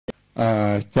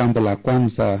Jambo la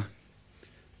kwanza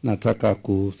nataka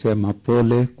kusema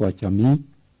pole kwa jamii.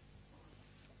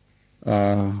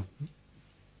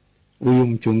 Huyu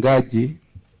mchungaji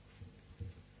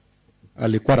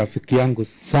alikuwa rafiki yangu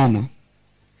sana,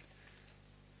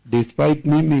 despite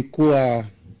mimi kuwa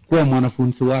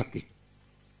mwanafunzi wake,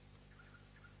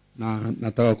 na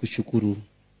nataka kushukuru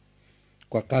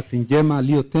kwa kazi njema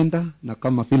aliyotenda, na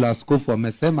kama vile askofu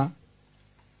amesema,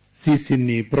 sisi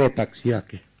ni products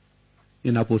yake.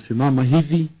 Inaposimama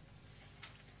hivi,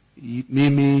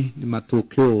 mimi ni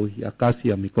matokeo ya kazi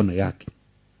ya mikono yake.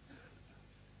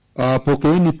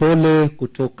 Pokeeni pole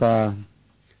kutoka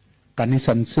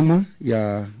kanisa nzima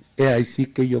ya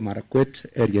AIC Keyo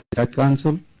Marakwet Area Church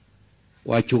Council,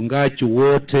 wachungaji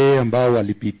wote ambao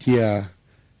walipitia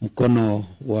mkono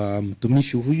wa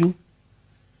mtumishi huyu.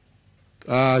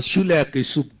 Shule ya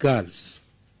Kipsoi Girls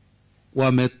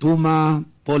wametuma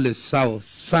pole sao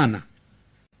sana.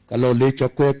 Kalolecho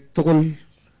kwetokol,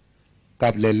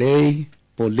 kablelei,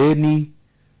 poleni,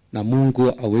 na Mungu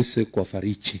aweze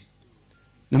kuwafariji.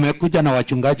 Nimekuja na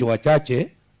wachungaji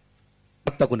wachache,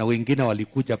 hata kuna wengine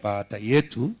walikuja baada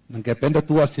yetu. Ningependa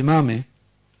tu wasimame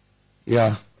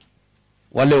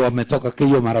wale wametoka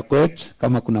Keyo Marakwet,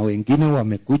 kama kuna wengine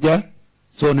wamekuja.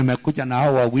 So nimekuja na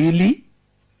hao wawili,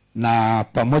 na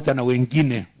pamoja na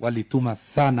wengine walituma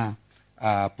sana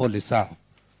pole sao.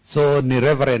 So ni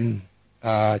Reverend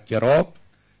Jerop,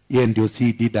 yeye ndio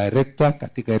CD director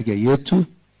katika area yetu.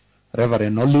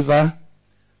 Reverend Oliver,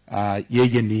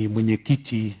 yeye ni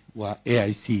mwenyekiti wa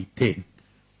AIC 10.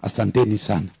 Asanteni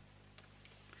sana.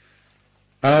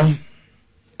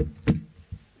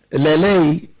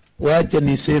 Lelei, wache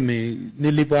niseme,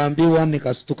 nilipoambiwa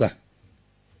nikastuka.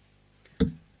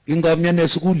 Ingomia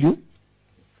shule,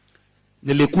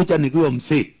 nilikuja nikiwa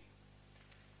mzee.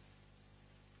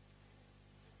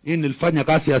 Nilifanya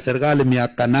kazi ya serikali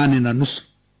miaka 8.5.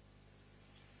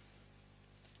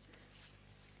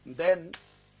 Then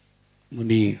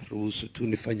muni ruhusu tu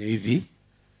nifanye hivi.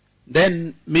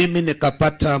 Then mimi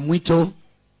nikapata mwito,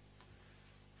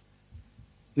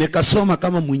 nikasoma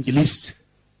kama mwinjilisti.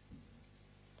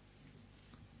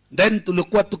 Then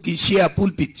tulikuwa tukishare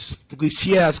pulpits,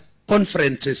 tukishare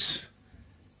conferences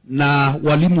na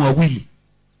walimu wawili,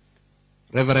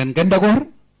 Reverend Gendagor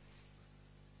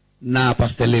na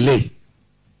Pastor Lele.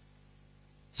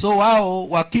 So wao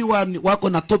wakiwa wako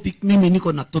na topic, mimi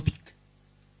niko na topic.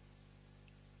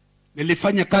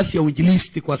 Nilifanya kazi ya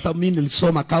uinjilisti kwa sababu mimi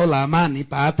nilisoma kao la amani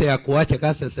baada ya kuacha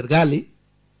kazi ya serikali.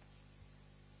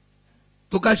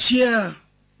 Tukashare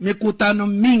mikutano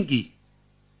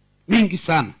mingi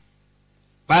sana.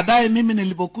 Baadaye mimi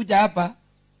nilipokuja hapa,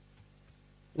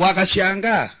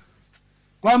 wakashangaa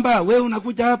kwamba wewe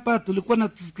unakuja hapa, tulikuwa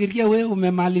natufikiria wewe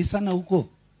umemalizana huko.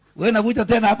 Wewe unakuja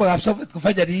tena hapa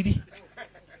kufanya nini?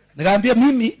 Nikamwambia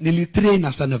mimi nilitrain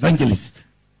as an evangelist.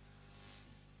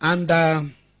 And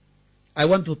I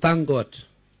want to thank God.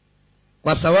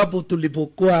 Kwa sababu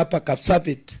tulipokuwa hapa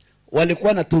Kapsabet,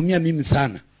 walikuwa natumia mimi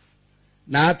sana.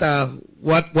 Na hata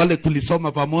wale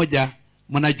tulisoma pamoja,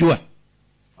 mnajua.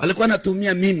 Walikuwa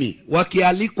natumia mimi,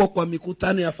 wakialikwa kwa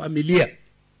mikutano ya familia.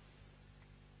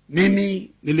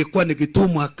 Mimi nilikuwa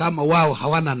nikitumwa kama wao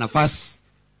hawana nafasi.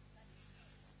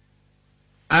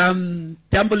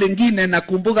 Jambo lingine,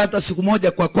 nakumbuka hata siku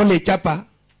moja kwa college hapa,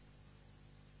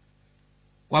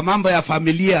 kwa mambo ya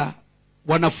familia,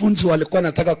 wanafunzi walikuwa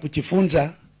nataka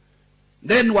kujifunza.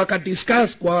 Then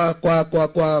wakadiscuss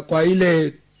kwa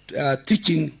ile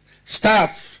teaching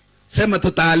staff, sema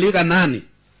tutaalika nani?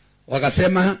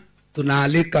 Wakasema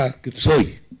tunaalika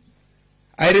Kipsoi.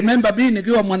 I remember mimi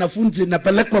nikiwa mwanafunzi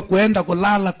napelekwa kuenda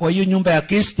kulala kwa hiyo nyumba ya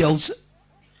guest house.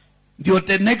 Ndio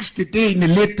the next day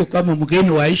niletwe kama mgeni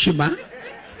wa heshima.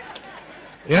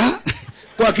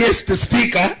 Kwa guest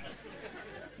speaker.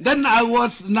 Then I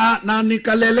was na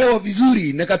nikalelewa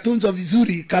vizuri, nikatunzwa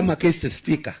vizuri kama guest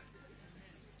speaker.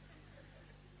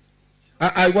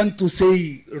 I want to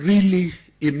say really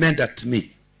it meant that to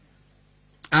me.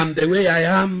 I'm the way I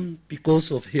am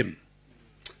because of him.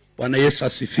 Bwana Yesu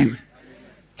asifiwe.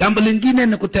 Jambo lingine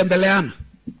ni kutembeleana.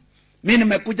 Mimi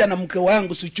nimekuja na mke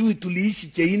wangu, sijui tuliishi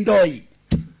Cheindoi.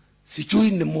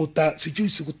 Sijui ni muta, sijui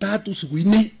siku 3, siku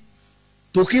 4.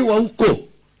 Tukiwa huko,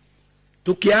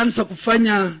 tukianza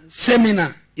kufanya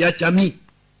seminar ya jamii.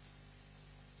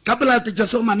 Kabla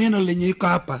hatujasoma neno lenye iko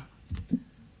hapa.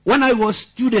 When I was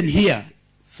student here,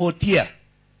 4th year,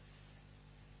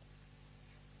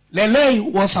 Lele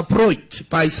was approached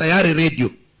by Sayari Radio.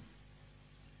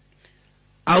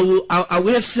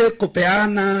 Aweze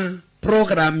kupeana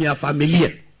program ya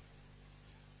familia.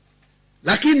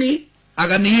 Lakini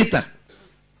akaniita,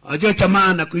 Ajo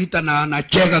chama na kuita na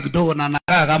anacheka kidogo na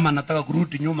anakaa kama anataka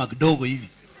kurudi nyuma kidogo hivi.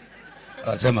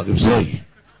 Akasema Kipsoi,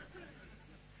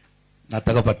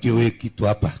 nataka patie wewe kitu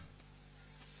hapa.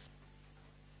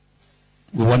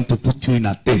 We want to put you in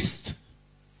a test.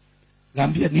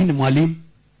 Gambia nini mwalimu?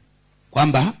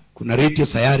 Kwamba kuna radio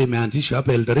sayari imeanzishwa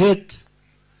hapa Eldoret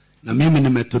na mimi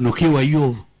nimetunukiwa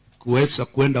hiyo kuweza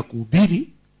kwenda kuhubiri,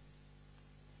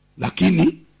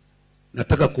 lakini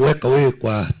nataka kuweka wewe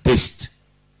kwa test.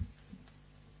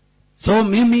 So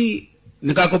mimi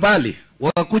nikakubali,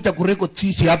 wakakuja kurecord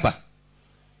sisi hapa.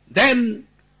 Then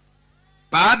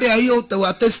baada ya hiyo they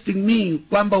were testing me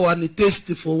kwamba wani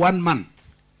test for 1 month.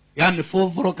 Yani 4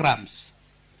 programs.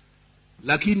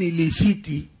 Lakini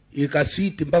ilisiti,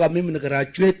 ikasiti mpaka mimi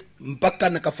graduate, mpaka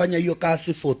nikafanya hiyo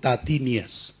kazi for 13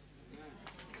 years.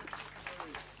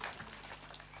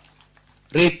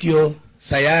 Radio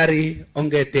sayari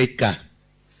ongeteka.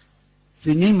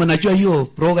 Si nyinyi mnajua hiyo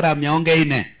program ya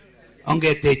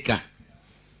ongeteka.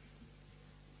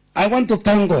 I want to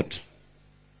thank God.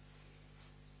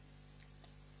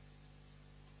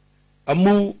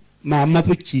 Amu mama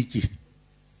pichichi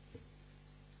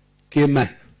kema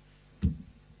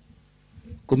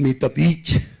kumita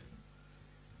beach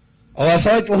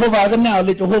awasai Jehova agna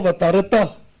ale Jehova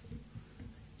tarata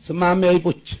samame ay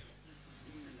puch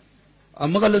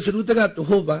amagala sirutega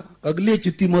Jehova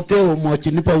kaglechi Timotheo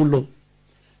mochini Paulo,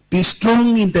 be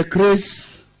strong in the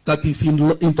grace that is in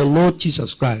the Lord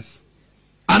Jesus Christ,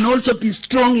 and also be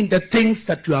strong in the things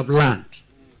that you have learned,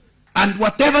 and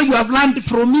whatever you have learned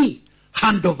from me,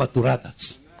 hand over to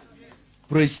others.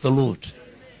 Praise the Lord.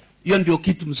 Hiyo ndio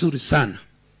kitu mzuri sana.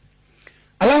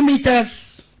 Allow me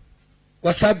just,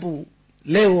 kwa sababu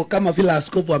leo kama vile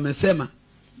askofu amesema,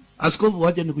 askofu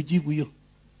waje ni kujibu hiyo.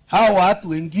 Hao watu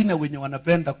wengine wenye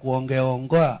wanapenda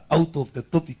kuongoa out of the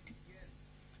topic,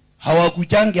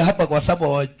 hawakuchange hapa kwa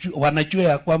sababu wanajua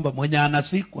ya kwamba mwenye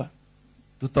anasikwa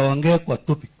tutaongea kwa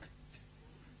topic.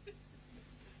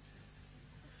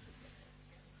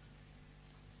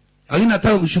 Haina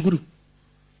nataka kushukuru.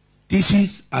 This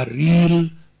is a real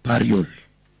burial.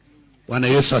 Bwana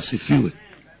Yesu asifiwe.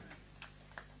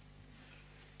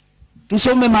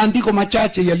 Tusome maandiko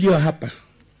machache yaliyo hapa.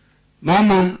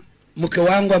 Mama mke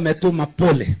wangu ametuma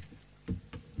pole.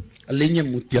 Alinye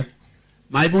mutia.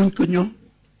 Maibun kunyo.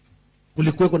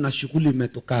 Kulikuwa kuna shughuli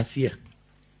imetokafia.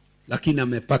 Lakini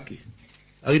amepaki.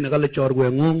 Lakini kale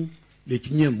chorwe ngong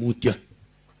lechinye mutia.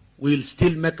 We'll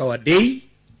still make our day.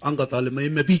 Anga tale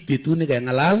mebit pituni kaya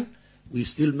ngalal. We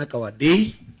still make our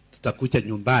day. Tutakucha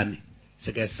nyumbani.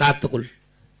 Sige satukul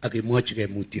akimochi kaya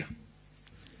mutia.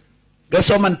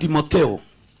 Gesoman Timotheo.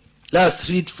 Let's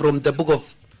read from the book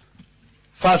of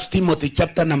 1 Timothy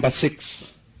chapter number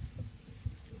 6.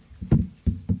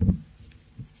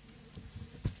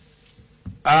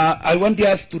 I want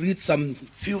us to read some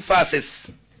few verses.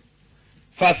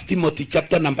 1 Timothy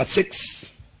chapter number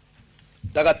 6.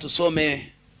 Daga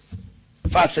tusome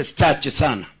verses chache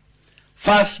sana.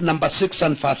 Verse number 6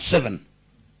 and verse 7.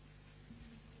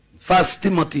 1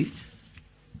 Timothy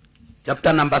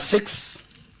chapter number 6.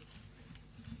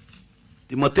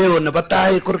 Timotheo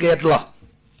nabatay kurget lo.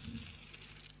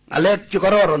 Alek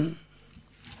chukororon.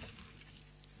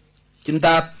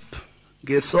 Cintap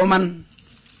gesoman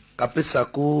kapisa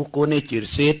ku kone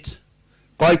chirsit.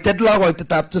 Koited lo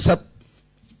koitetap tusap.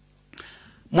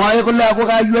 Mwae kole ako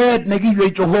kayuet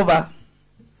nekiywei Jehova.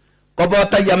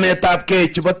 Kobota yametap kei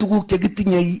chebo tuguk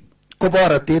chekitinye ko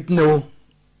borotet neo.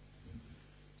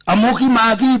 Amu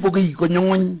kimakiibu kiy konyo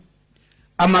ng'ony,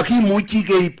 ama kimuchi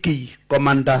keib kiy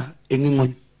komanda eng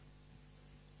ng'ony.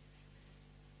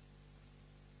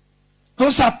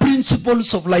 Those are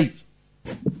principles of life.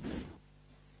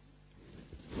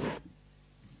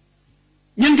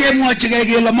 Nyinge mwachi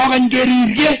kele mogan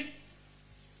gerirge.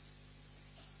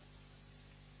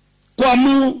 Kwa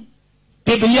mu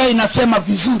Biblia inasema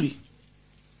vizuri.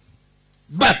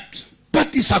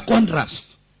 But is a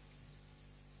contrast.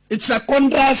 It's a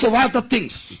contrast of other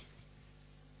things.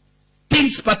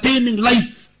 Things pertaining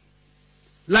life.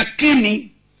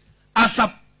 Lakini as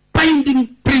a binding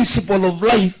principle of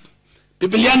life,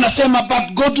 Biblia inasema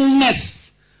but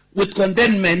godliness with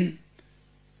contentment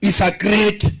is a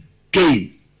great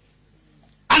gain.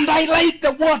 And I like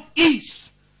the word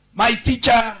is. My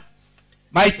teacher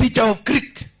of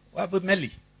Greek,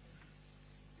 Meli.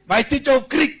 My teacher of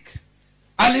Greek,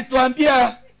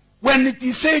 alituambia when it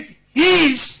is said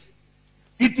is,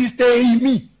 it is the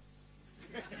me.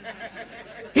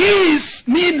 Is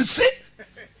means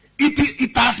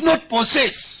it has not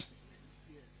possessed.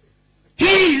 He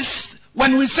is,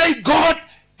 when we say God,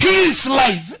 he is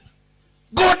life.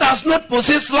 God does not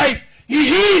possess life. He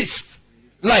is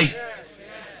life.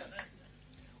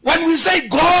 When we say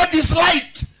God is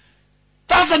light,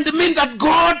 doesn't mean that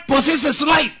God possesses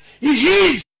light. He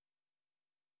is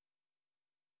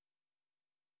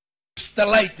the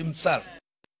light himself.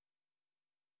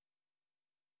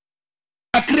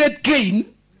 A great gain,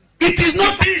 it is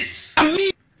not peace.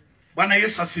 Bwana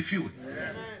Yesu asifiwe.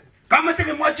 Kama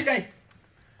tege mwachikai,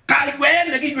 kaiwe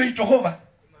negiwe Jehova.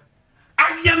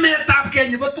 Agia metab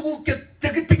kenye batugu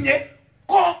tegitinye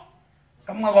ko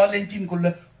kama galenjin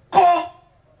kule ko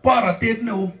paratet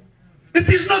no. It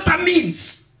is not a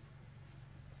means.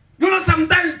 You know,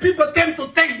 sometimes people tend to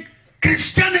think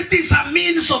Christianity is a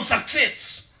means of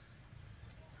success.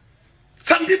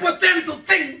 Some people tend to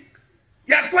think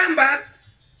ya kwamba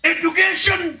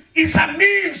education is a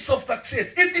means of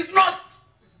success. It is not.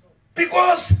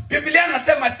 Because Biblia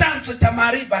nasema chanzo cha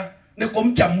maarifa ni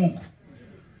kumcha Mungu.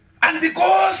 And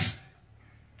because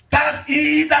that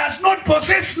he does not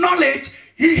possess knowledge,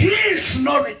 he is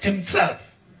knowledge himself.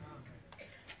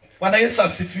 Bwana Yesu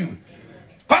asifiwe.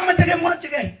 Kama tege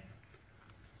mwachikai,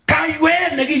 kaiwe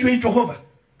negiwe Jehova.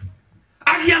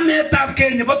 Agia metab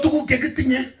kenye batugu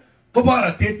kegitinye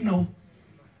pobaratet no.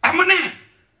 Amane,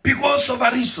 because of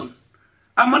a reason.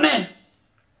 Amane,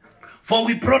 for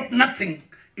we brought nothing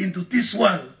into this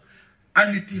world,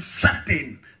 and it is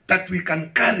certain that we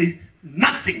can carry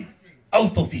nothing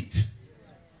out of it.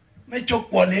 Mecho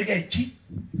kwalega chi,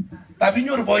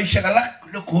 tabinyor boy shagala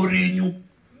le korenyu.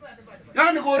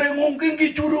 Yani korengu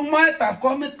kingi churu mai tab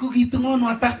komet kugitungon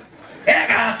wata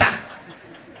egata.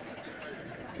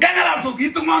 Gangala so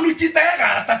gitungonu chita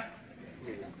egata.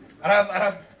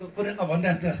 Arab koreng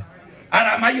abandanta.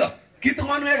 Arab mayo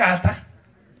gitungonu egata.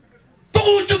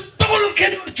 Tugul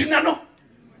ken chinano.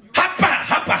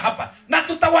 Hapa. Na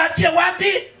tutawachia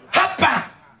wapi? Hapa.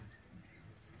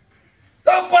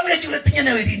 Tao kwa nge chule tinya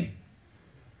na werini.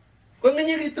 Kwa nge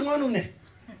nyeri tungonu ne.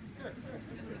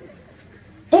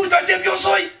 Kuta jebyo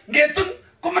soi. Ngetun.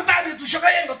 Kumatabi tu shoka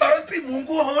yengo taro pi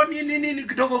mungu ho ni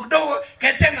kidogo.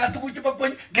 Ketenga tuku chupa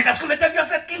kwenye. Kekaskule jebyo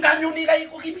set kinga nyuni ga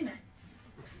iko kimine.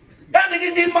 Dani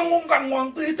kingi mangunga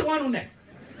ngwangu itungonu ne.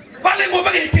 Wale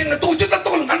ngoba kenga tu chuta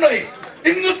tol nganoe.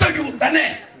 Inguta yu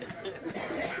dane.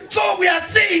 So we are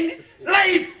saying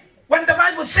life, when the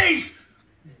Bible says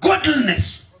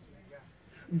godliness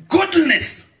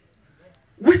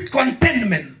with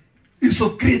contentment is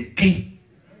of great gain.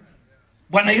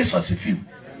 Bwana Yesu asifiwe.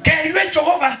 Kaiwe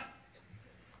Jehova.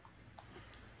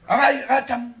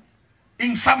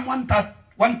 In Psalm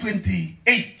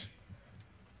 128.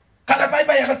 Kala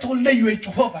Bible yakatolne yue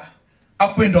Jehova.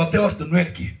 Akwenda oteorto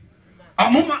nweki.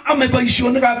 Amuma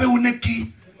amebaishio ngabe uneki.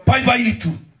 Baiba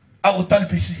itu.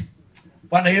 Autalpisi.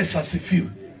 Bwana Yesu asifiwe.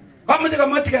 Kama jaga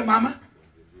matika mama.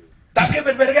 Take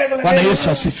berberga. Bwana Yesu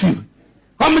asifiwe.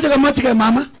 Kama jaga matika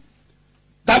mama.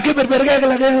 Take berberga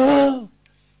lage.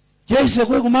 Yesu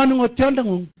kwa kumanu ngotianda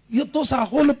ngo. Yo those are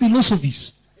whole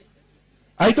philosophies.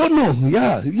 I don't know.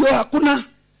 Yeah, yo hakuna.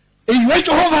 Ewe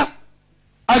Jehova.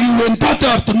 Aliwentote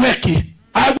ortumeki.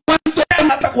 I want to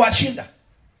hata kuwashinda.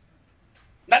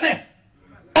 Nane.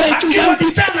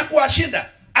 Akiwatana kuwashinda.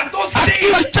 And those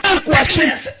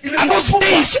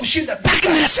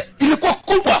darkness ilikuwa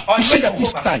kubwa kushinda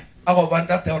this time.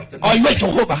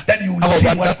 Then you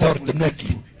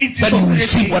will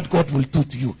see what God will do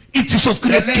to you. It is of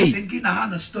great gain.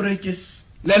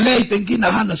 Lele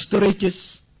tengina hana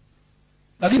storages.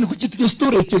 Lakini kuchitika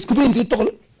storages kubendi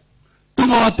tokolo.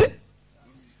 Tumote.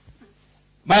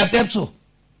 Mayatepso.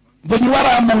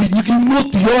 Bonyuara mo nyiki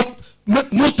not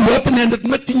yot nendet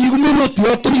metinyi not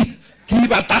yotri.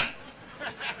 Kibata.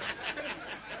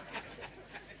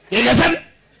 Yegasan.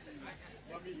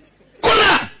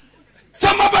 Kuna.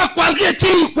 Samaba kwalge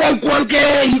chi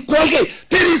kwalge.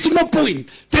 There is no point.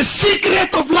 The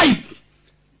secret of life,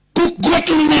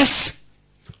 godliness,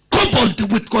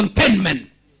 coupled with contentment,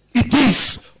 it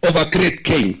is of a great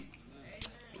gain.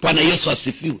 Bwana Yesu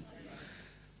asifiwe.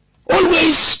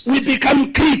 Always we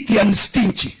become greedy and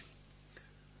stingy.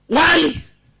 Why?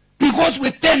 Because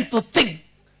we tend to think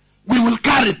we will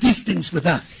carry these things with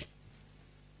us.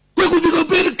 We will be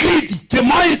very greedy.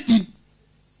 Temaiti.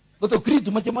 But greedy,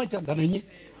 much might have done any.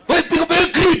 We be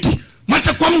very greedy. Much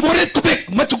a come go to beg.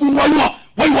 Much go why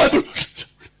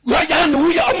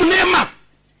Munema.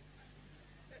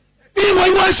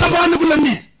 Why someone will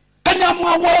me?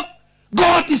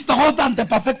 God is the author and the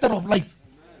perfecter of life.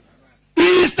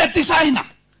 He is the designer.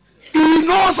 He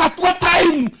knows at what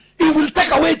time he will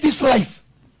take away this life.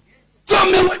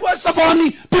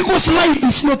 Because life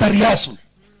is not a rehearsal.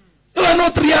 You are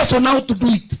not rehearsed on how to do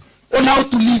it, on how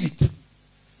to live it.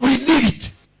 We live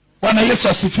it. Bwana Yesu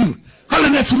asifiwe. Hala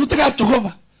na surutega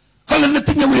Jehova. Hala na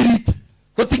tinya werit.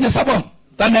 Ko tinya sabon.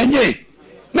 Tananye.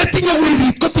 Netinye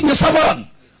wirit kotinye sabon.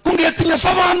 Kungetinye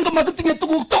sabon komakitinye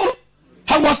tuguk tugul.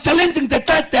 I was challenging the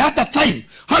church the other time.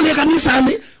 Holy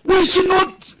kanisani, we should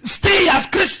not stay as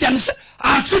Christians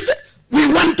as if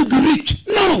we want to be rich.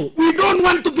 No, we don't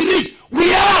want to be rich.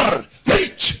 We are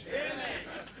rich.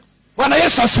 Bwana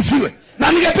Yesu asifiwe.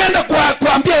 Na ningependa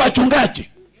kuambia wachungaji,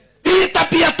 hii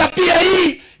tapia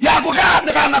hii ya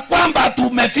kukaa kwamba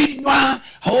tumefinywa,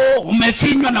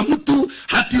 umefinywa na mtu,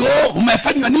 hati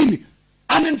umefanywa nini?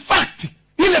 And in fact,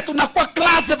 ile tunakuwa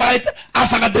classified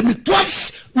as academic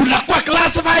dwarfs, unakuwa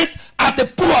classified as the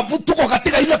poor, tuko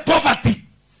katika ile poverty.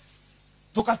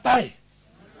 Tukatae.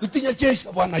 Utinye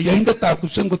jesha bwana yainde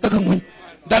takusengo taka mwenye.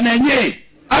 Ndanenye,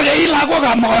 age ila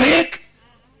kwa morek,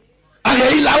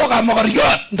 age ila kwa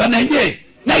moriot, ndanenye,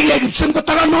 na ile kipsengo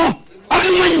taka no,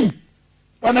 age mwenye.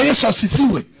 Bwana Yesu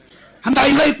asifiwe. And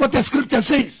I like what the scripture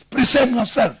says, present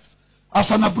yourself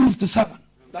as an approved servant.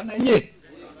 Ndanenye.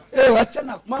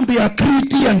 Wachana mambo ya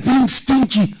greedy and being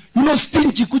stingy. You know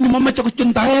stingy kwenye mama cha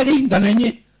kuchundayari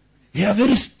ndanenye. You are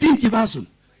very stingy person.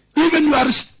 Even you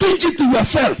are stingy to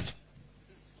yourself.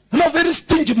 You know very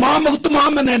stingy. Mama kutu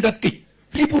mama nenda ki.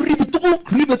 Ribu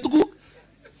tuku.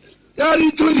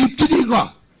 Yari jo ribu chini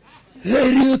ka.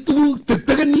 Ribu tuku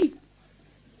tepegani.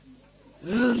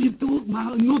 Ribu tuku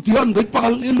ma nyuti on goi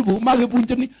pal ilubu ma ke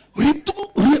punchani. Ribu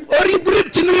tuku ribu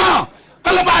chini ma.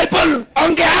 Kala Bible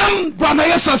ongeam Bwana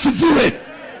Yesu asifiwe.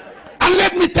 And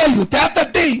let me tell you, the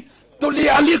other day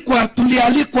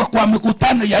tulialikwa kwa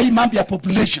mkutano ya hii mambo ya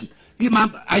population. Hii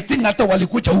mambo I think hata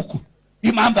walikuja huku.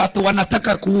 Hii mambo hata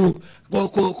wanataka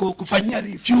kufanyia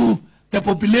review the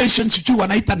population, sijui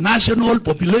wanaita national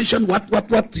population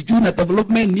what sijui na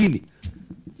development nini.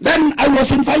 Then I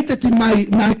was invited in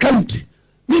my county.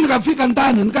 Mimi nikafika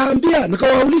ndani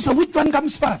nikawauliza which one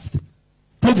comes first?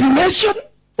 Population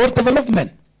or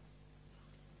development?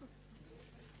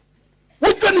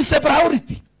 Which one is the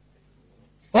priority?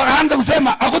 Wakaanza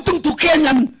kusema according to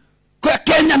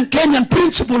Kenyan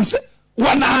principles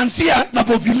wanaanzia na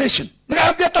population.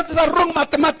 Nikaambia that is a wrong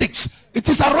mathematics. It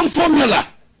is a wrong formula.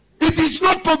 It is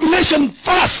not population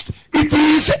first. It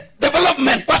is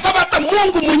development. Kwa sababu hata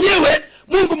Mungu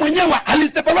mwenyewe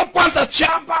alidevelop kwanza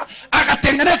shamba,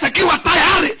 akatengeneza kiwa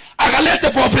tayari, akalete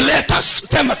populators.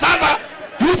 Sema sasa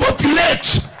you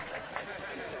populate.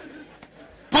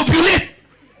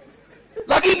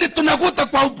 Lakini tunakuta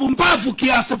kwa upumbavu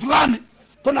kiasi fulani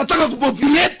tunataka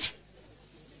kupopulate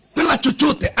bila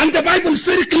chochote. And the Bible is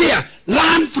very clear.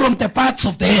 Learn from the parts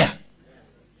of the air.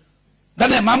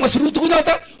 Dane mama sirutu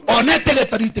kunata onetele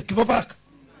tarite kivabaraka.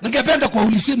 Ningependa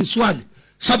kuulizeni swali.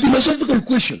 It's a philosophical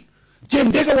question. Je,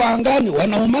 ndege wa angani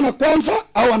wanaumana kwanza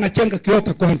au wanachenga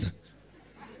kiota kwanza?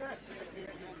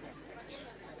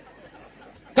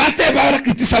 Kate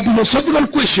baraka, it is a philosophical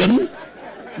question.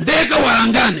 Ndege wa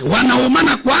angani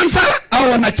wanaumana kwanza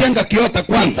au wanachenga kiota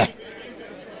kwanza?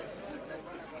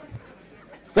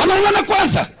 Wanaumana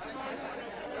kwanza.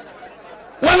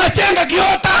 Wanachenga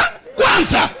kiota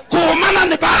kwanza. Kuumana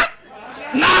ni ba?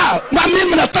 Na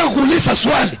mimi nataka kuuliza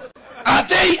swali. Are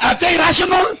they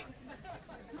rational?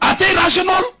 Are they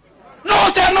rational?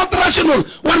 No, they are not rational.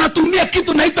 Wanatumia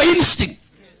kitu naitwa instinct.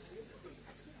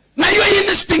 Na hiyo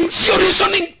instinct sio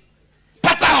reasoning.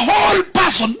 But a whole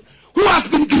person who has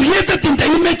been created in the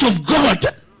image of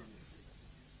God.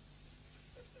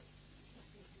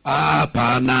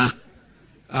 Hapana.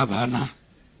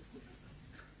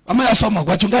 Ama yasoma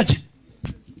kwa chungaji.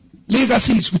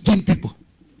 Legacy is within people.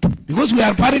 Because we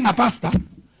are burying a pastor.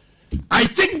 I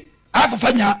think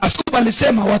akufanya askofu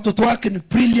alisema watoto wake ni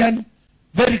brilliant,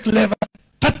 very clever.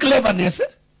 That cleverness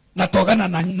natokana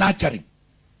na nurturing.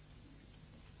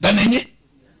 Danenye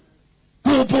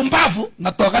kupumbavu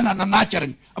natokana na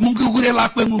nurturing. Mungu gure la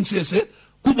kwe ngumsese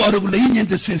kuboro kule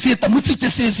inyende sese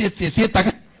tamufiche sese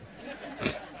taka.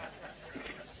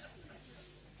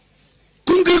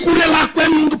 Kungi gure la kwe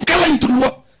mungu kala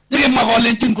intruo. Yeye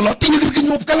magole ntingulo tinyi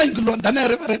nyop kala ingulo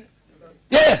danere bare.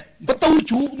 Bata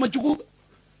uchu machuku.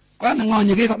 Kwani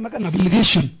ngonyeke kama kana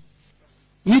obligation.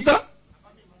 Nita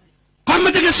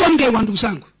kama teke songe wandu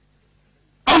zangu.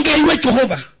 Onge iwe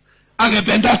Jehova.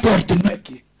 Angependa torti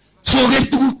mweki. So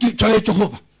getu kichoe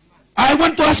Jehova. I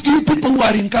want to ask you people who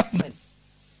are in government.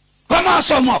 Kama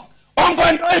somok.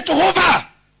 Onge ndoe Jehova.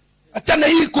 Achana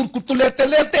hii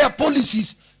kutuletelete ya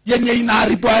policies yenye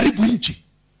inaharibu nchi.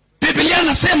 Biblia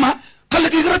nasema kala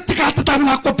kigrati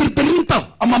katatala kwa perperinta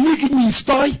ama miki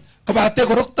nyistoi kabate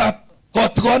korokta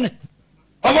kotgone.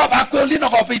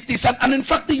 And in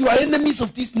fact, you are enemies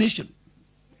of this nation.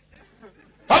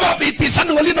 No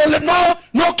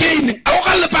caning.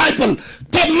 The Bible,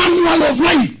 the manual of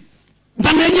life.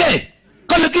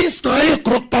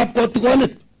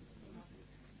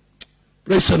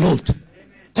 Praise the Lord.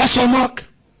 Kosomok.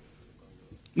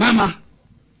 Mama.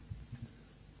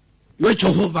 Ywe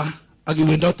Jehovah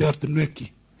akiwendote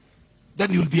ortinweki.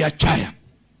 Then you'll be a child.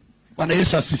 Bwana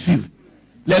Yesu asifiwe.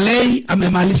 Lelei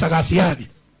amemaliza kazi yake.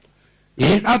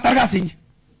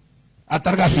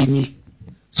 Atargasinyi.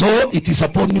 So it is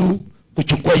upon you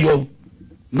kuchukua hiyo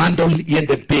mantle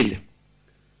iende mbele.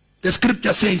 The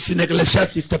scripture says in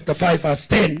Ecclesiastes chapter 5 verse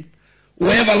 10,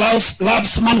 whoever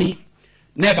loves money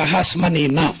never has money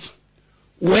enough.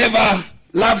 Whoever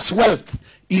loves wealth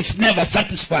is never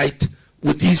satisfied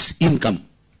with his income.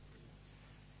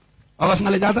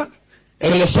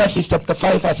 Ecclesiastes chapter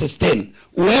 5 verse 10.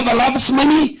 Whoever loves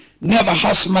money never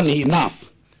has money enough.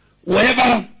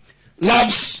 Whoever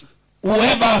loves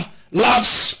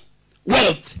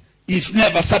wealth is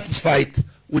never satisfied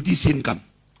with his income.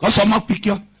 Kosoma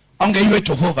pikyo onge ywe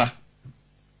Jehovah.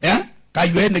 Yeah? Ka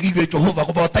ywe ne ywe Jehovah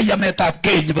ko bota ya meta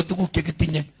ke ni batuku ke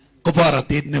kitinye ko bara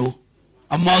tet ne o.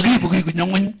 Amagi bugi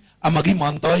kunyongwen amagi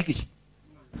mantoy ki.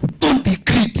 Don't be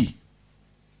greedy.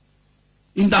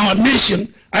 In our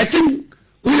nation, I think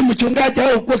huyu mchungaji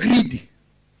hao kwa greedy.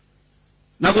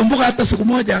 Nakumbuka hata siku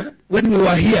moja when we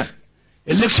were here,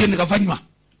 election ikafanywa.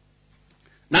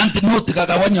 Na antinoti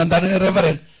kakawanywa ndani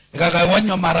reverend,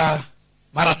 kakawanywa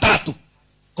mara tatu.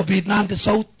 Covid nante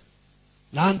south,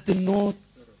 nante north,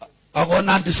 ako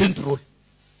nante central.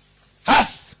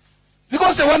 Half.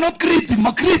 Because they were not greedy,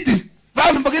 greedy.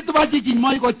 But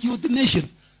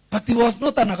he was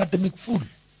not an academic fool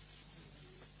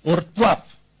or twap.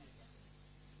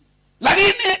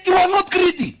 Lakini he was not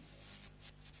greedy.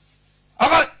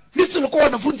 Aka Kristo alikuwa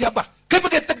anafunzi hapa.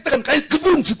 Kepeke taktakan kai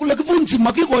kivunzi kula kivunzi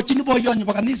makiko chini boyo nyo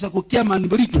kanisa kukiama ni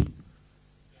baritu.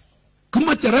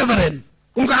 Kuma cha reverend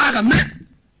unga aga me.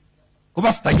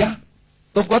 Kubasta ya.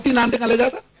 Tofkoti nande kale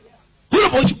jata. Hula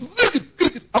boyo.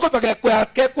 Ako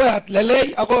pake kwa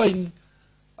lele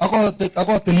ako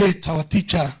the late our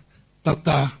teacher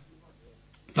Dr.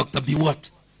 Biwat.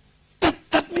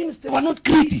 That means they were not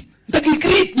greedy. They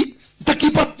greedy. They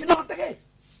keep up, you know, again.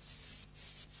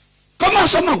 Come on,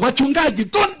 someone,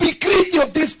 wachungaji, don't be greedy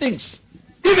of these things.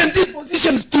 Even these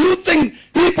positions, do you think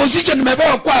hii position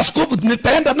mebewa kwa askofu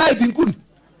nitaenda naye binguni?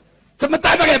 Kama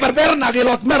taiba kaya barbera na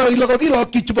kilok mero iloko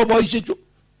kichupo boishechu.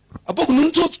 Apo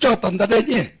kununso chotan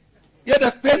dadenye.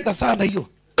 Yeda kwenda sana hiyo.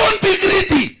 Don't be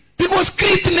greedy. Because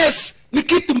greediness ni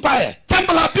kitu mbaya.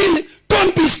 Jambo la pili,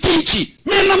 don't be stingy.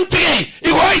 Menam tege.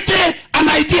 Igoite an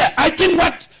idea. I think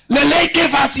what Lele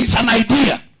gave us is an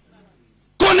idea.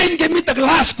 Kone ngemita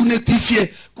glass kunetishe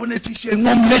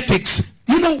ngomletics.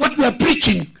 You know what we are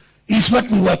preaching is what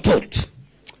we were taught.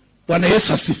 Bwana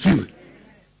Yesu asifiwe.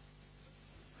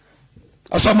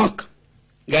 Asamak.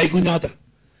 Gai kunyata.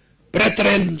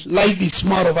 Brethren, life is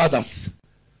more of others.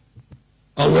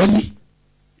 Awoni.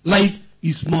 Life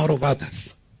is more of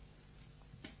others.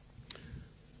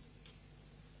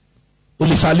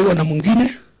 Ulisaliwa na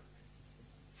mwingine?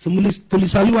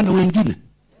 Tulisaliwa na wengine.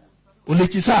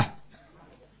 Ulichisa?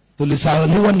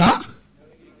 Tulisaliwa na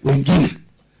wengine.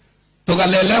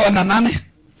 Tukalelewa na nani?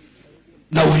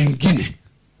 Na wengine.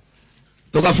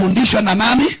 Tukafundishwa na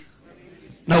nani?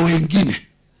 Na wengine.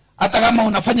 Hata kama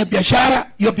unafanya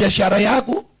biashara, hiyo biashara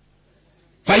yako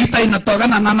faida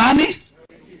inatokana na nani?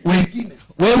 Wengine.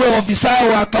 Wewe ofisa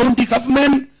wa county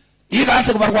government, hii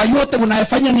kazi kwa yote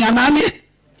unayofanya ni ya nani?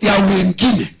 Ya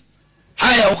wengine.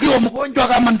 Haya, ukiwa mgonjwa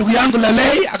kama ndugu yangu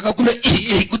Lelei akakule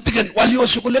kutigen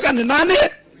walioshughulika ni nani?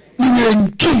 Ni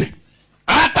wengine.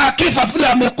 Hata akifa vile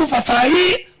amekufa saa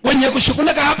hii, wenye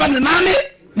kushughulika hapa ni nani?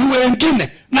 Ni wengine.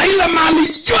 Na ile mali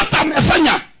yote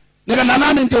amefanya ni kana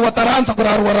nani ndio wataanza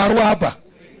kurarua hapa?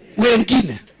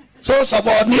 Wengine. So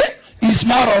saboni is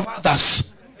more of others.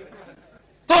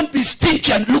 Don't be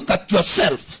stingy and look at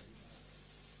yourself.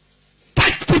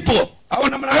 Touch people.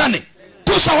 Awana mnagani?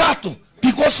 Kusa watu.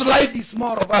 Because life is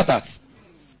more of others.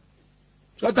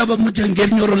 Kata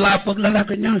mjengeni nyoro lapo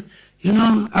lalaka nyo. You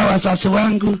know, wasasi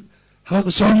wangu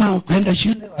hawakusoma kwenda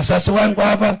shule. Wasasi wangu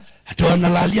hapa hata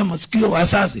wanalalia masikio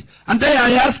wasasi. And then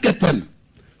I asked them,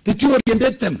 did you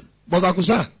orientate them? Boga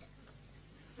kusa.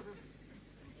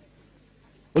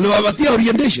 Uliwapatia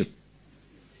orientation?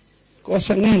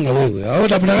 Kosa ngenga wewe. Hao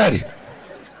tabulagari.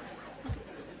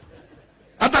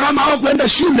 Hata kama hao kwenda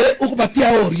shule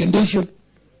ukupatia orientation.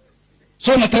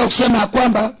 So nataka kusema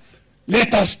kwamba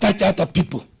let us touch other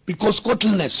people because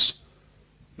godliness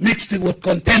mixed with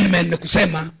contentment ni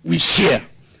kusema we share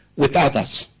with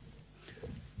others.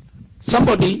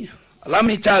 Somebody, allow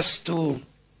me just to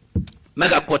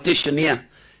make a quotation here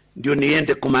ndio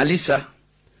niende kumaliza.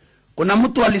 Kuna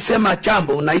mtu alisema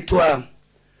jambo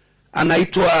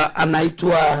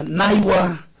anaitwa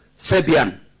Naiwa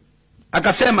Sebian.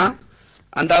 Akasema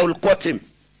and I will quote him.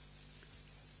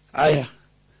 Aya.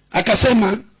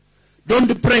 Akasema,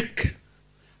 don't break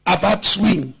a bird's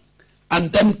wing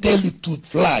and then tell it to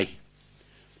fly.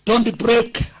 Don't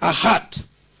break a heart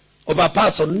of a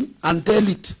person and tell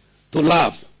it to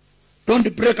love.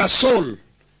 Don't break a soul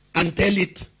and tell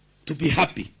it to be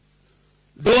happy.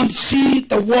 Don't see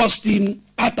the worst in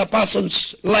other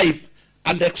person's life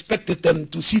and expect them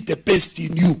to see the best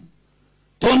in you.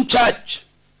 Don't judge.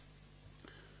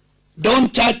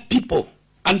 Don't judge people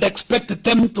and expect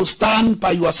them to stand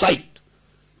by your side.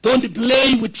 Don't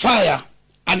play with fire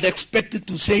and expect it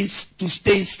to stay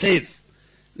safe.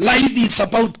 Life is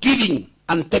about giving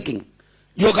and taking.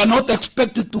 You cannot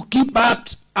expect it to give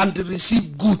bad and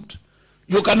receive good.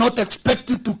 You cannot expect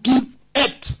it to give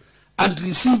hate and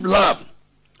receive love.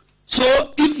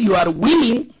 So if you are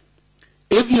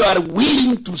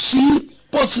willing to see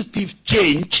positive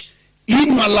change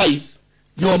in your life,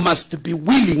 you must be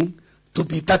willing to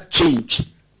be that change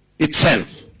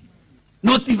itself.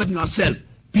 Not even yourself,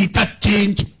 be that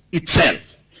change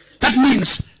itself. That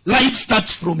means life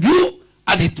starts from you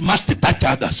and it must touch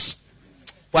others.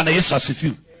 Bwana Yesu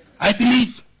asifiwe. I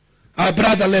believe our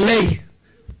brother Lele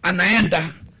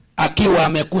anaenda akiwa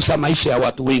amekusa maisha ya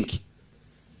watu wengi.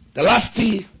 The last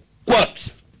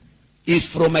quote is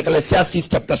from Ecclesiastes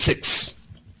chapter 6.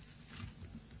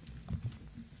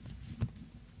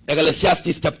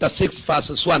 Ecclesiastes chapter 6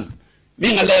 verses 1.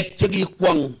 Mingalek chigi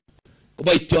kwang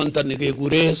kubay tionta ni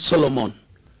kegure Solomon.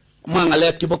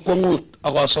 Mangalek kiba kwangut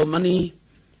ako somani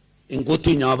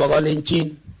inguti niya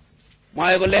bagalentin.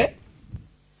 Mga gole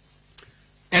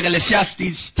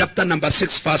Ecclesiastes chapter number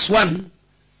 6 verse 1.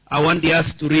 I want the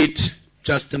earth to read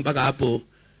just mpaka hapo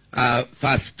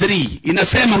verse 3.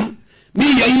 Inasema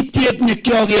mi yaitiet ni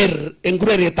kioger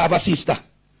engurere tabasista.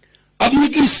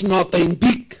 Abnigis nota in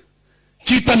big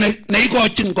chita na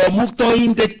igochin ko mukto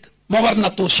indet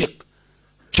mogarnatoshek.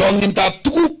 Chongin tab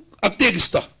tuguk ak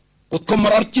tegista. Kot ko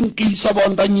mararchin ki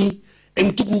sabondanyi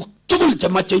eng tuguk tugul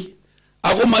chamachay.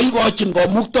 Ako maigochin ko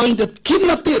mukto indet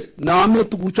kimnatet na ame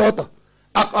tuguchoto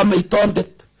ak ame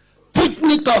itondet. Put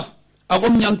nito ako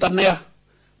mnyanta naya.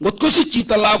 Ngot ko si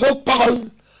chita lagok pakol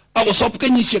ako sop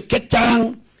kenyisiek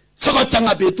chechang saka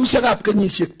changa betusiekab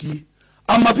kenyisiek ki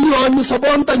amabiyoni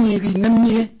sabondanyi kiy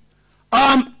nemie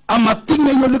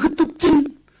amatinye ole kitupchin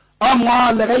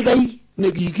amwale kaikai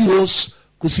nekikiyos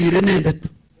kusir inendet.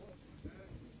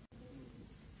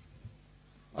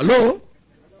 Hello?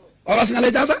 Okas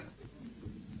ngale jata?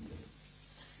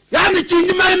 Yani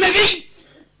chingi maimegi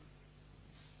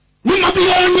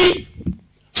nimabiyoni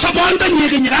sabondanyi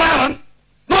kiy kararan,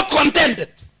 not contented.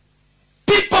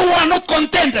 People who are not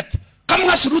contented, come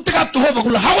nga suruti ka Jehovah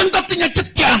kula, hawanda tinya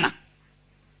chitiana.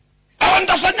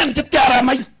 Hawanda fanyan chitiara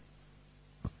mayo.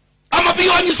 Ama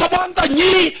biyoni sabonda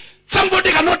nyi,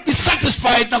 somebody cannot be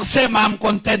satisfied na kusema I'm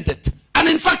contented. And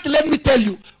in fact, let me tell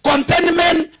you,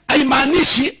 contentment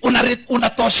haimaanishi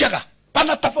unatosheka.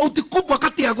 Pana tofauti kubwa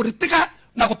kati ya kuritika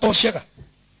na kutosheka.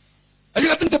 Are you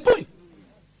getting the point?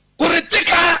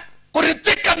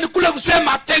 Kuritika ni kule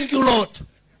kusema thank you Lord.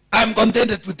 I'm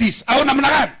contented with this. Au namna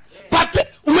gani? But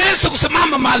uweze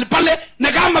kusimama mahali pale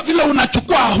na kama vile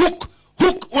unachukua hook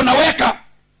unaweka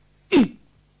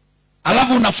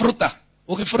alafu unafuruta.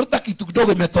 Ukifuruta kitu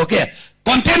kidogo imetokea.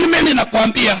 Contentment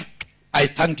inakwambia I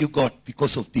thank you God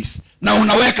because of this. Na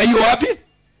unaweka hiyo wapi?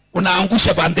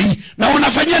 Unaangusha bande hii. Na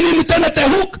unafanyia nini tena the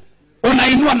hook?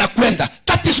 Unainua na kwenda.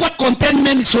 That is what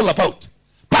contentment is all about.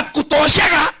 But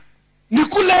kutosheka ni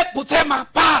kule kusema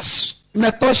pass.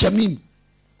 Imetosha mimi.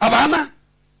 Abana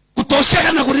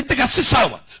kutosheka na kuritika si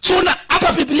sawa. So na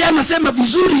hapa Biblia inasema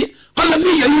vizuri kala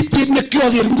mimi yaiti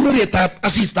nekioger ngurure ta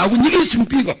asista unyigisi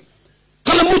mpigo.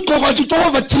 Kala mutko kwa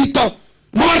Jehova chito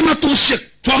morna tushik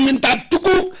chongin ta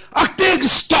tuku aktek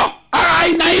stop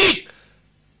ai nai.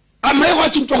 Ama kwa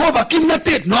Jehova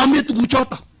kimnatet no me tuku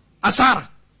chota. Asara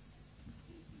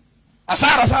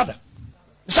sada.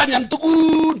 Sanyan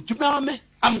tuku jumame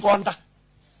amgonda.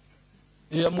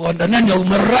 Amgonda nani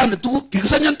umarana tu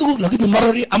kikisanya tu lakini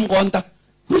marori amgonda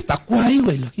utakuwa hiyo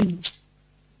lakini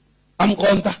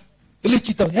amgonda ile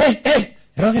chito hey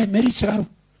roge meri sagaro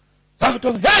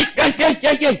takto hey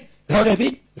roge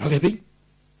bi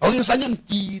oge sanya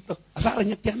chito asara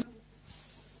nyetiana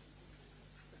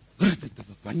urtete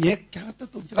panyek kata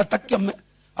tu katakyame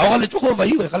awale Jehova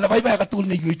hiyo kala bye katul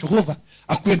ne yu Jehova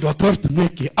akwendo atortu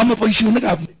neki ama boisho ne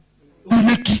gabu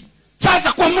neki.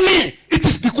 Father kwa mune, it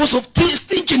is because of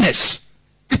stinginess.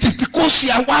 It is because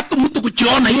ya watu mtu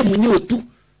kujiona yeye mwenyewe tu.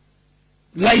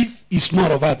 Life is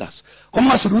more of others.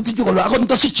 Kama suruti juko la kon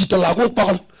tasi chito la ko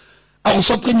pakol. Ako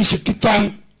sop kenyi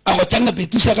sekitang, ako changa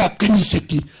betusiekab kenyisiek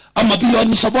ki. Ama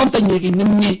biyoni sabonta nyeki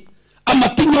nimni.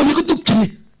 amatinyo ni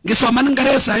kutupchini ngisoman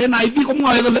Ngeresa NIV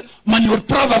komwoe kole manyor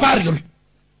proper burial.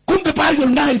 Kumbe burial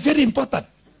na is very important.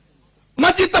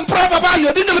 Matitam proper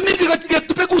burial dinga mingi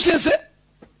katupe kusese.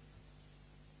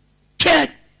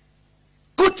 Church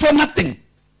good for nothing.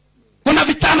 Kuna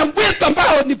vijana wetu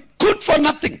ambao ni good for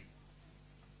nothing.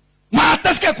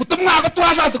 Mataske kutumwa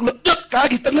kutwaza tuklo ka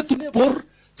kitanga tune bor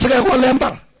sega ko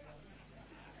lembar.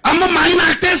 Amma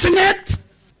maina tesinget.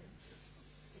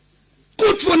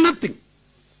 Good for nothing.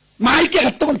 Maike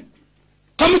atol.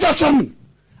 Kamita son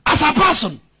as a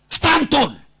person stand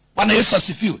tall. Bwana Yesu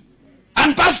asifiwe.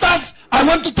 And pastors, I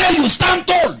want to tell you, stand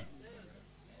tall.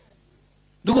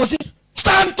 Because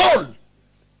stand tall.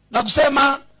 Na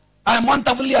kusema I am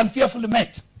wonderfully and fearfully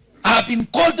made. I have been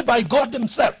called by God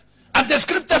himself. And the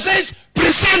scripture says,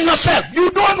 present yourself. You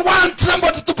don't want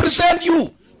somebody to present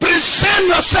you. Present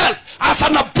yourself as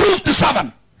an approved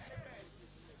servant.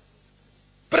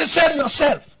 Present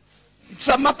yourself. It's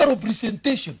a matter of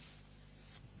presentation.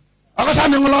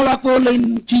 Akasana ngolola ko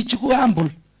len chichiku humble.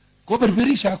 Ko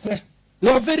very shakwe. You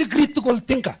are a very critical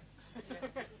thinker.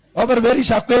 Over very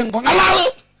shakwe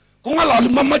ngongalal. Ngongalal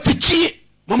mama chichi.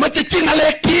 Mama chichi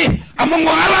ngaleki. Among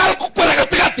ngongalal ko kwela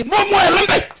katikati. Momo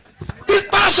elambe. This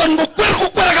person go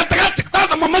kwela katikati.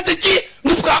 Tata mama chichi.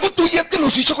 Nuka ako tuyet kilo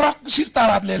si shokra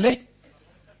sirtarab lele.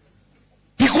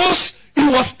 Because he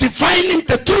was defining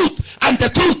the truth. And the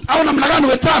truth, I want to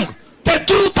wetang. The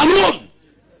truth alone.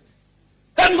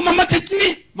 Then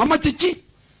mama chichi.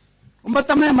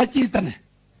 Umbatame machitane.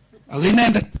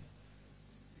 Aginendet.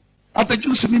 Hata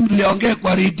juzi mimi niliongea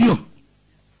kwa radio.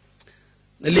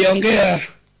 Niliongea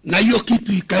na hiyo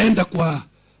kitu ikaenda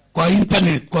kwa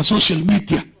internet, kwa social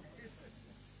media.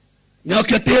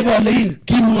 Nyakateba wale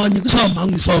kimwani kusoma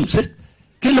ngisomse.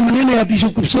 Kila maneno ya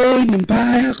Bishop Kipsoi ni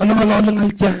mbaya, kana wala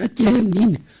ngaljaje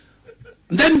nini.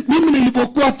 Then mimi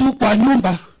nilipokuwa tu kwa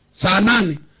nyumba saa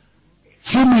 8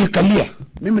 simu ikalia,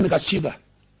 mimi nikashika.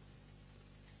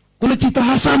 Kule chita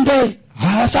Hasande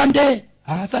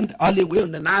ali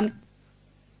wewe nani?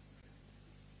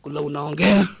 Kule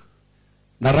unaongea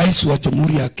na rais wa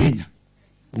Jamhuri ya Kenya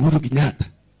Uhuru Kenyatta.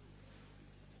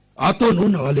 Ato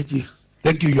nuna wale ji.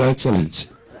 Thank you, Your Excellency.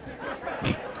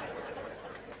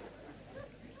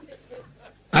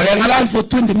 Agangalan for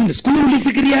 20 minutes. Kule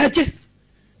ulifikiria aje?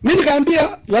 Mimi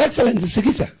nikaambia Your Excellency,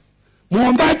 sikiza.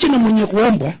 Muombaji na mwenye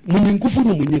kuombwa, mwenye nguvu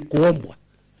na mwenye kuombwa.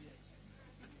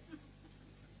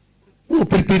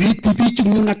 Perperiti bichu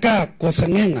munaka kwa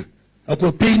sangenga.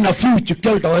 Ako pei na fuchu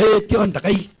keldo tion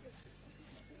takai.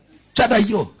 Chada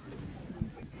yo.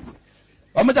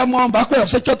 Wamaja muomba kwa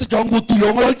sa choto chongo tu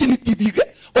yo ngol chini tibike.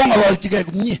 O ngol chike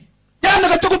kumnye. Yana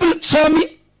ka choko bil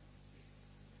somi.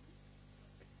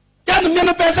 Yana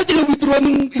miana pesa chile withdraw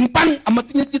ng pang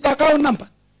amatinya chita kao namba.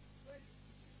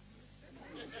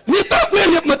 Nita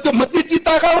kweli mati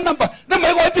chita kao namba. Na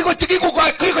mai ko piko chiki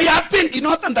ko ya pin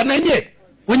inota ndanenye.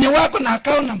 Wenye wako na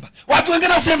account number. Watu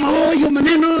wengine wasema hiyo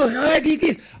maneno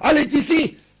hiki ale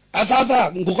jisi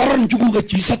asasa ngokoron chukuga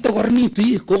chisa to korni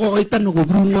tu ko itano go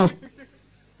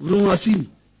Bruno simu.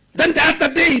 Then the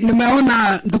other day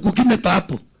nimeona ndugu Kimeta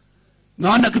hapo.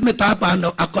 Naona Kimeta hapa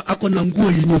ako na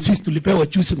nguo yenye sisi tulipewa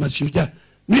juzi mashujaa.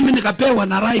 Mimi nikapewa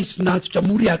na rais na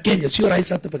Jamhuri ya Kenya, sio rais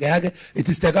hata peke yake, it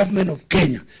is the government of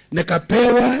Kenya.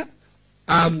 Nikapewa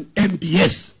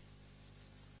MBS.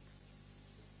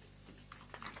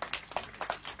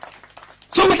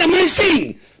 So what am I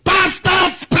saying?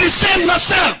 Pastors, present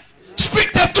yourself.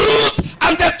 Speak the truth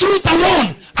and the truth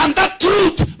alone. And that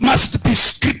truth must be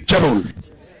scriptural.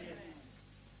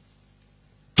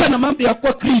 Kana mambo ya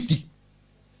kwa kriti.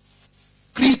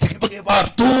 Kriti kipake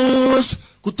bartos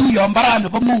kutuyo ambarano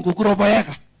pa Mungu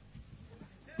kuroboyeka.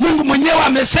 Mungu mwenyewe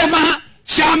amesema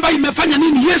shamba imefanya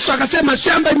nini? Yesu akasema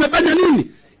shamba imefanya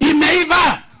nini?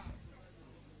 Imeiva.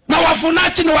 Na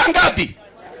wafunaji ni wangapi?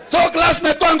 So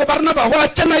classmate wangu Barnaba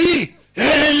wachana hii.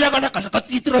 Lega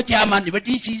katitiro chama ni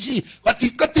beti sisi.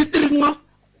 Katitiro ngo.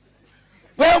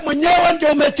 Wewe mwenyewe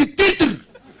ndio umetitiri.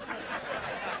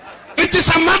 It is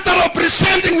a matter of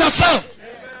presenting yourself.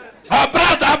 Our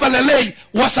brother Abalele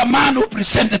was a man who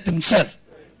presented himself.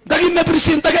 Dagi me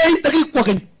present dagi kwa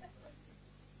ken.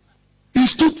 He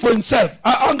stood for himself.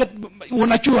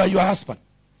 Unachua your husband.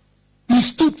 He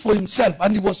stood for himself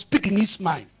and he was speaking his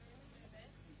mind.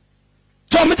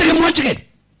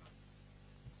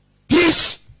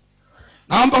 Please,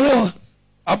 naomba wewe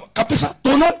kabisa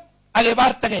tunod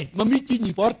alibarte kay mamiti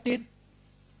ni portin.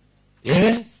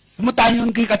 Yes,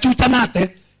 mutanyon kay kachucha natin.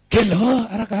 Kelo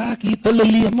araka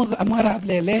kitoleli amarab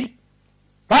lele.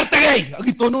 Parte kay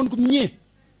agitonon kumnye.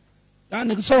 Dan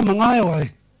nagso mangayo ay.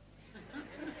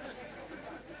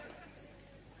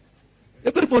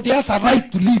 Everybody has a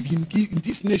right to live in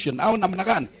this nation. Au namna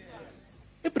gani?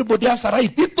 Everybody has a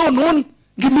right. Itonon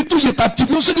gimitu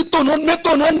yetatibu so itonon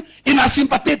metonon in a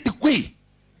sympathetic way.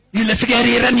 Ile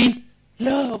sigerira ni.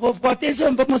 La, what is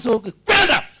on Bamoso?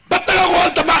 Kwenda, batala ko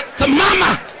ta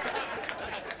mama.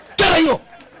 Tara yo.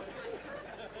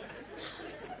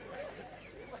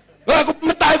 Ako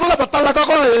matay ko la batala ko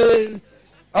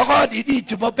ako di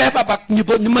chupa pepa bak ni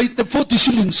may 40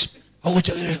 shillings. Ako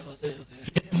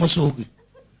Mosogi.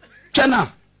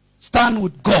 Chana, stand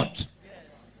with God.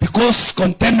 Because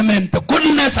contentment, the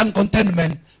goodness and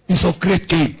contentment is of great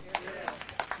gain.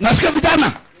 Nasikia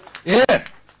vijana? Yeah.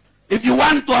 If you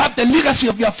want to have the legacy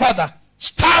of your father,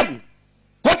 stand.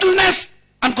 Goodness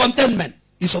and contentment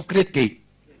is of great gain.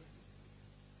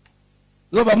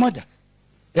 Loba moja.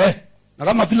 Yeah. Na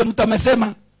kama vile mtu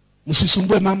amesema,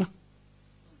 msisumbue mama.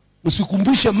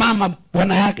 Msikumbushe mama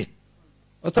bwana yake.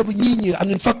 Kwa sababu nyinyi,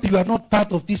 and in fact you are not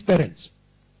part of these parents.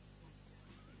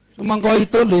 Sumango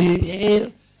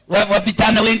itole wa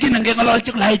vijana wengine ngengolol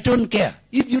chukla, I don't care.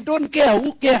 If you don't care,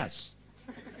 who cares?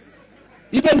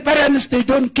 Even parents, they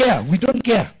don't care. We don't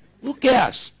care. Who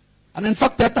cares? And in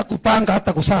fact hata kupanga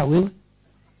hata kusaa wewe.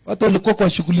 Watu walikuwa kwa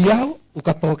shughuli yao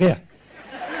ukatokea.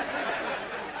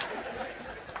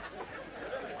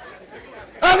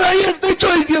 Ana hiyo the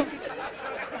choice.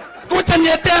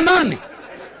 Kutanyetea nani?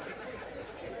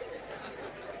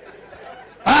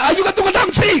 Are you got what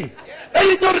I'm saying?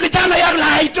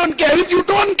 I don't care. If you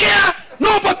don't care,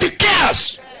 nobody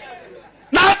cares.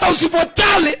 Na hata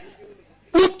usipojali,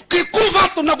 ukikufa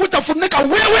tunakuja funika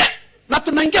wewe na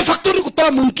tunaingia factory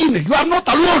kutoa mwingine. You are not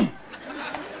alone.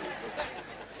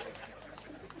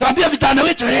 Tambia vijana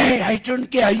wetu, hey, I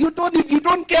don't care. If you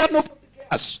don't care, nobody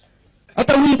cares.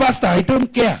 Hata we pastor, I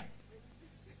don't care.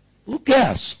 Who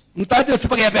cares? Mtaje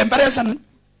sipage pemberesan.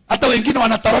 Hata wengine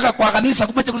wanatoroka kwa kanisa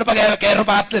kumeje kule page kero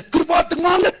batlet. Kurbat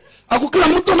ngolet. Aku kila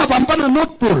mtu na pampana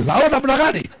not pull. Au na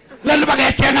blagari. Lalu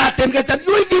page chenga tengetan.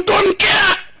 If you don't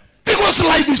care, because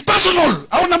life is personal.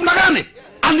 Au na blagani.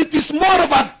 And it is more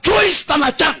of a choice than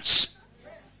a chance.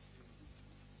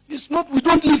 It's not, we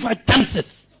don't live our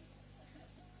chances.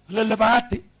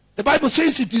 The Bible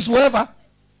says it is whoever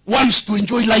wants to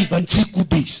enjoy life and see good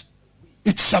days.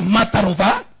 It's a matter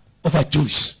of a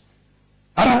choice.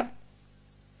 Ara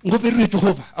ngobiru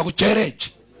Jehovah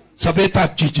akuchereje sabeta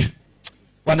jiji.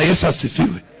 Bwana Yesu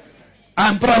asifiwe.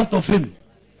 I'm proud of him.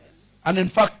 And in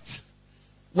fact,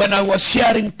 when I was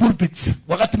sharing pulpits,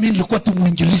 wakati mimi nilikuwa tu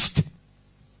mwinjilisti,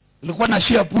 nilikuwa na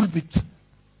share pulpit.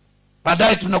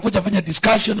 Baadaye tunakuja fanya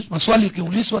discussions, maswali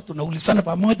yakiulizwa tunaulizana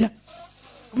pamoja.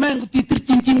 Mengu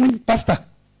titirchinchin pastor.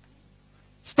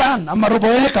 Stan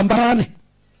amaroboe kambarani.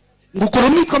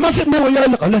 Ngukoromi kama sema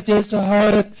wale kala Yesu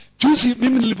haret. Juzi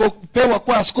mimi nilipopewa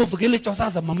kwa askofu kile cha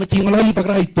sasa mama tingolali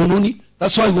bakra itononi.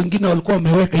 That's why wengine walikuwa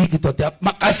wameweka hiki tote.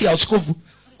 Makasi ya askofu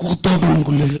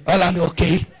kutobungule. Ala ni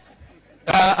okay.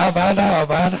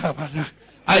 Avana.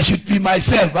 I should be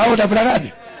myself.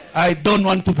 I don't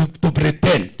want to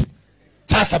pretend.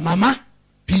 Sasa mama,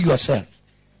 be yourself.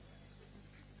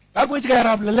 Ako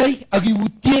ikarab lalay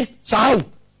agiwutie sao.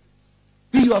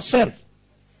 Be yourself.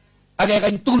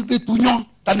 Agay tulbe tunyo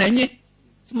tanenye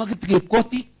smagitigep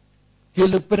koti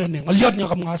kele perene ngaliot nya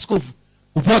kam ngaskov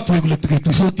upot we gulet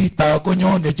gitu soti ta ko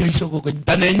nyo ne jaiso ko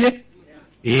tanenye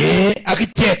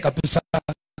agichek kabisa.